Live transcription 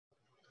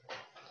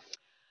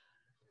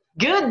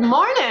Good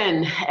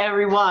morning,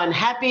 everyone.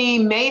 Happy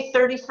May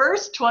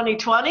 31st,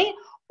 2020,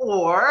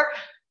 or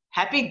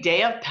happy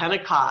day of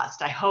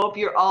Pentecost. I hope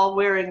you're all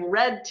wearing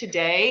red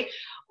today,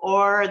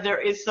 or there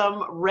is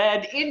some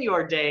red in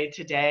your day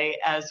today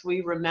as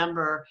we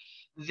remember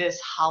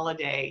this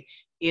holiday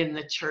in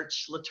the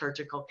church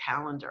liturgical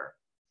calendar.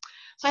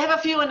 So I have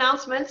a few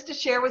announcements to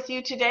share with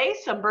you today,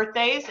 some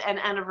birthdays and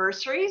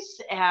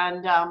anniversaries,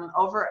 and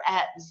over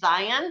at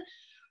Zion,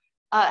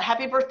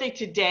 happy birthday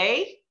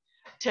today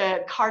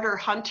to Carter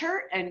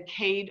Hunter and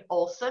Cade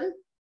Olson.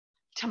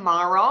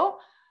 Tomorrow,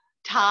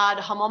 Todd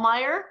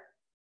Hummelmeyer.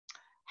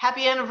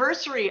 Happy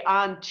anniversary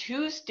on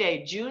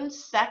Tuesday, June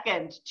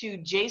 2nd, to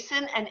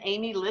Jason and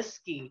Amy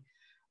Liskey.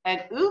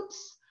 And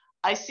oops,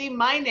 I see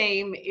my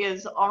name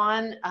is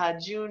on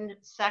June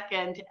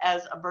 2nd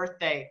as a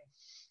birthday.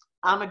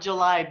 I'm a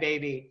July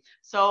baby,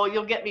 so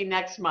you'll get me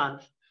next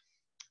month.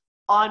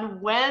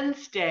 On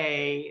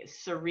Wednesday,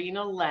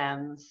 Serena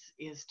Lenz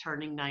is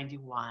turning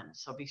 91,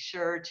 so be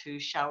sure to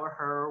shower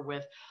her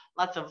with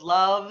lots of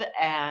love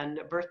and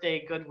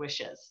birthday good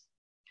wishes.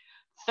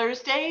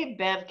 Thursday,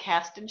 Bev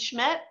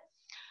Kastenschmidt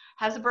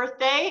has a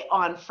birthday.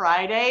 On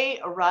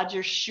Friday,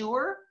 Roger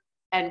Schuer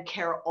and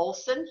Kara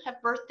Olson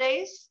have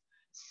birthdays.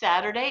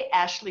 Saturday,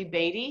 Ashley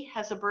Beatty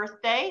has a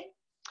birthday.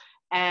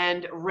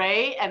 And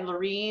Ray and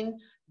Lorene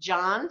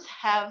Jans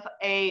has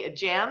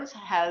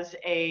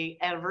an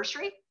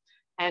anniversary.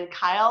 And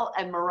Kyle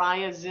and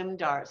Mariah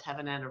Zimdars have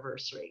an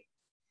anniversary.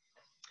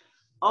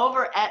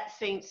 Over at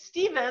St.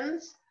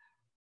 Stephen's,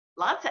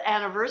 lots of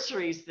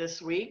anniversaries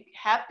this week.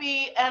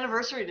 Happy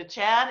anniversary to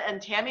Chad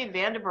and Tammy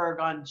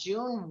Vandenberg on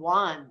June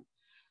 1.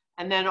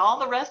 And then all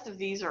the rest of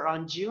these are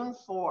on June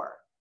 4.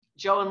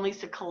 Joe and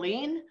Lisa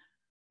Colleen,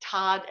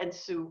 Todd and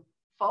Sue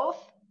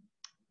Foth,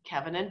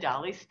 Kevin and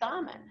Dolly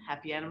Stamen.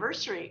 Happy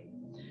anniversary.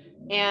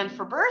 And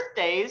for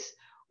birthdays,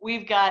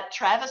 we've got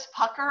Travis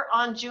Pucker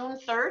on June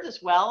 3rd,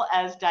 as well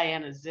as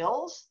Diana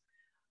Zills,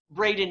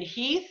 Braden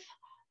Heath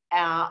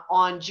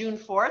on June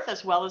 4th,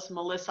 as well as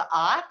Melissa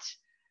Ott,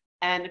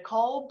 and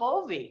Nicole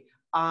Bovey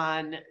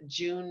on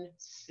June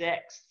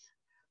 6th.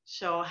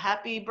 So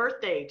happy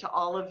birthday to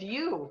all of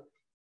you.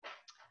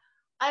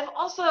 I've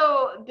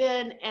also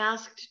been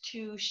asked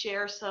to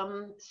share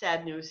some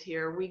sad news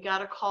here. We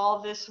got a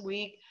call this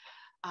week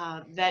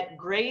that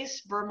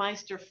Grace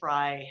Burmeister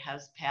Fry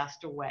has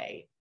passed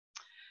away.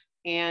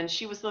 And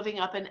she was living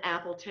up in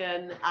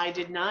Appleton. I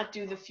did not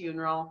do the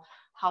funeral.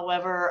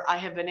 However, I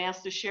have been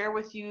asked to share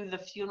with you the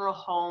funeral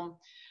home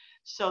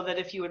so that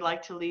if you would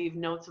like to leave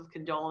notes of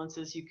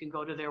condolences, you can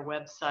go to their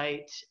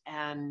website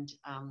and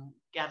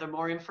gather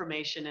more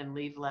information and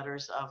leave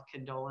letters of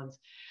condolence.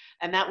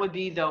 And that would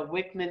be the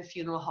Wickman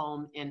Funeral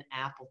Home in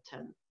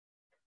Appleton.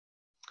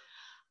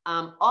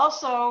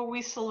 Also,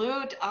 we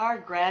salute our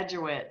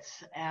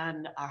graduates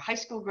and our high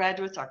school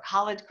graduates, our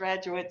college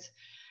graduates,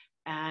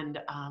 and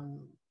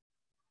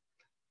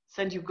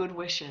send you good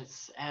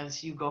wishes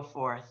as you go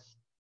forth.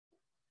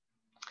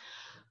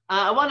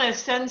 I want to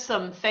send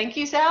some thank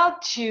yous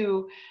out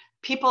to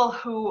people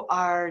who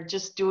are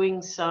just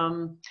doing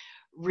some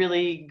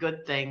really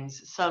good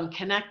things, some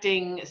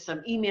connecting,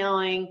 some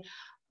emailing.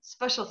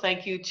 Special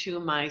thank you to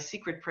my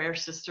secret prayer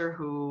sister,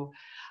 who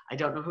I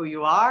don't know who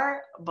you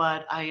are,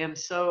 but I am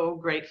so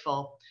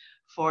grateful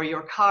for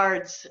your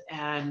cards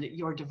and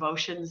your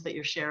devotions that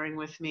you're sharing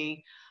with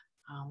me.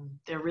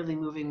 They're really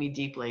moving me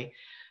deeply.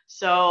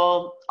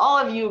 So all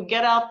of you,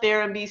 get out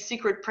there and be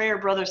secret prayer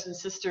brothers and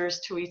sisters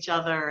to each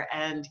other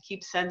and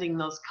keep sending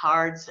those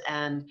cards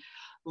and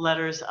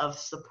letters of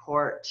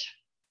support.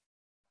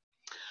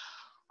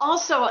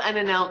 Also an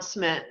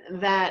announcement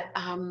that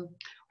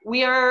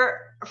we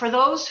are, for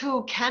those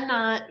who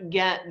cannot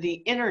get the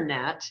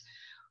internet,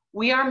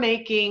 we are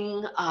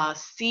making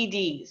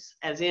CDs,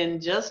 as in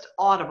just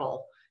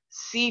Audible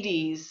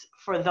CDs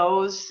for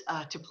those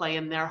to play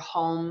in their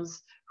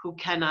homes who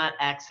cannot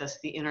access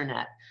the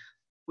internet.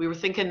 We were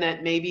thinking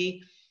that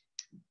maybe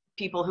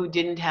people who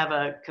didn't have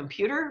a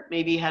computer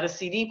maybe had a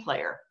CD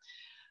player.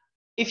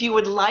 If you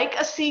would like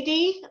a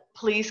CD,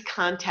 please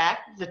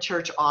contact the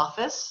church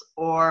office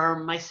or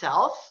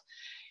myself.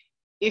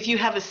 If you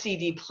have a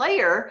CD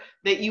player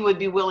that you would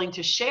be willing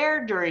to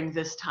share during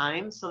this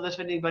time, so that if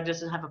anybody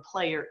doesn't have a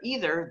player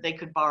either, they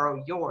could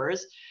borrow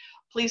yours,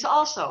 please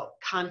also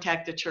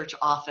contact the church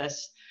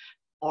office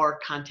or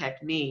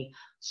contact me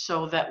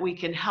so that we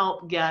can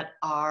help get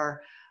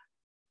our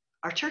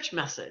church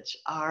message,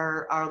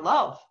 our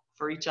love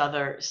for each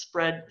other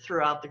spread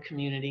throughout the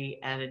community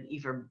in an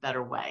even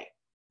better way.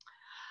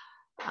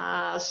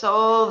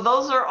 So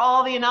those are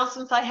all the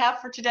announcements I have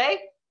for today.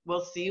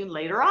 We'll see you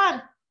later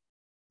on.